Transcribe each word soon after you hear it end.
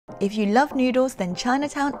If you love noodles, then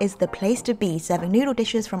Chinatown is the place to be, serving noodle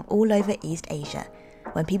dishes from all over East Asia.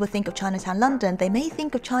 When people think of Chinatown London, they may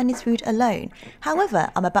think of Chinese food alone.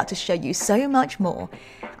 However, I'm about to show you so much more.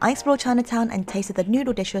 I explored Chinatown and tasted the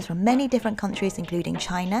noodle dishes from many different countries including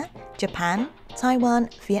China, Japan,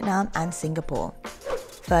 Taiwan, Vietnam and Singapore.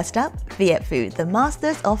 First up, Viet Food, the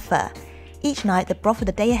masters of pho. Each night, the broth of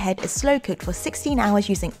the day ahead is slow cooked for 16 hours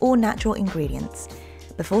using all natural ingredients.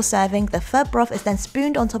 Before serving, the pho broth is then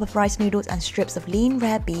spooned on top of rice noodles and strips of lean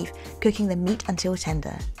rare beef, cooking the meat until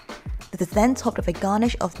tender. This is then topped with a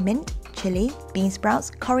garnish of mint, chili, bean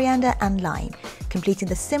sprouts, coriander and lime, completing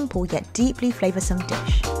the simple yet deeply flavoursome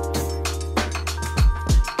dish.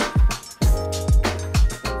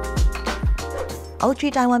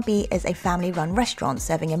 Tree Daiwan Bee is a family-run restaurant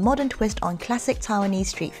serving a modern twist on classic Taiwanese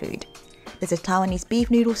street food. This is Taiwanese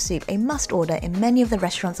beef noodle soup, a must-order in many of the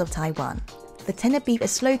restaurants of Taiwan. The tender beef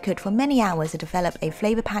is slow-cooked for many hours to develop a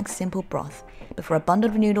flavour-packed simple broth, before a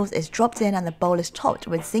bundle of noodles is dropped in and the bowl is topped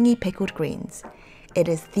with zingy pickled greens. It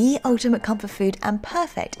is the ultimate comfort food and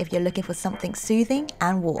perfect if you're looking for something soothing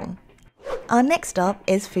and warm. Our next stop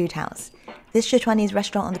is Food House. This Sichuanese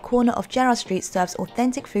restaurant on the corner of Gerrard Street serves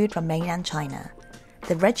authentic food from mainland China.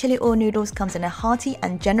 The red chili oil noodles comes in a hearty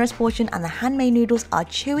and generous portion, and the handmade noodles are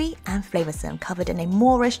chewy and flavoursome, covered in a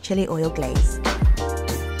Moorish chili oil glaze.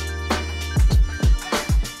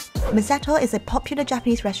 Misato is a popular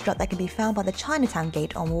Japanese restaurant that can be found by the Chinatown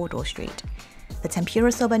Gate on Wardour Street. The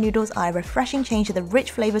tempura soba noodles are a refreshing change to the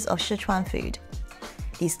rich flavours of Sichuan food.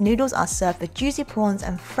 These noodles are served with juicy prawns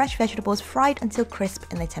and fresh vegetables fried until crisp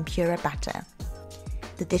in the tempura batter.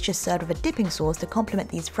 The dish is served with a dipping sauce to complement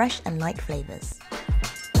these fresh and light flavours.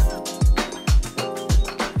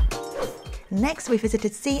 Next, we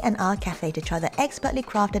visited C&R Cafe to try the expertly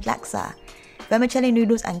crafted laksa. Vermicelli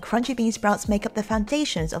noodles and crunchy bean sprouts make up the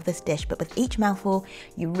foundations of this dish, but with each mouthful,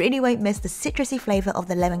 you really won't miss the citrusy flavour of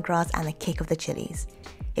the lemongrass and the kick of the chilies.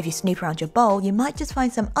 If you snoop around your bowl, you might just find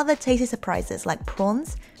some other tasty surprises like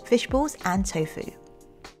prawns, fish balls and tofu.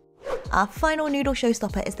 Our final noodle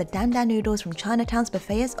showstopper is the Dan Dan noodles from Chinatown's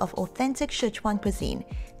buffets of authentic Sichuan cuisine,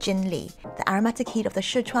 Jin Li. The aromatic heat of the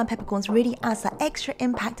Sichuan peppercorns really adds that extra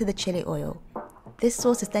impact to the chili oil. This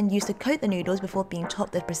sauce is then used to coat the noodles before being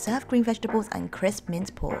topped with preserved green vegetables and crisp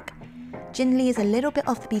minced pork. Jin Li is a little bit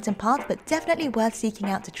off the beaten path, but definitely worth seeking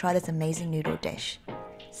out to try this amazing noodle dish.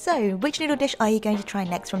 So, which noodle dish are you going to try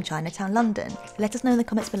next from Chinatown, London? Let us know in the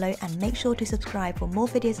comments below and make sure to subscribe for more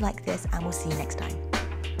videos like this, and we'll see you next time.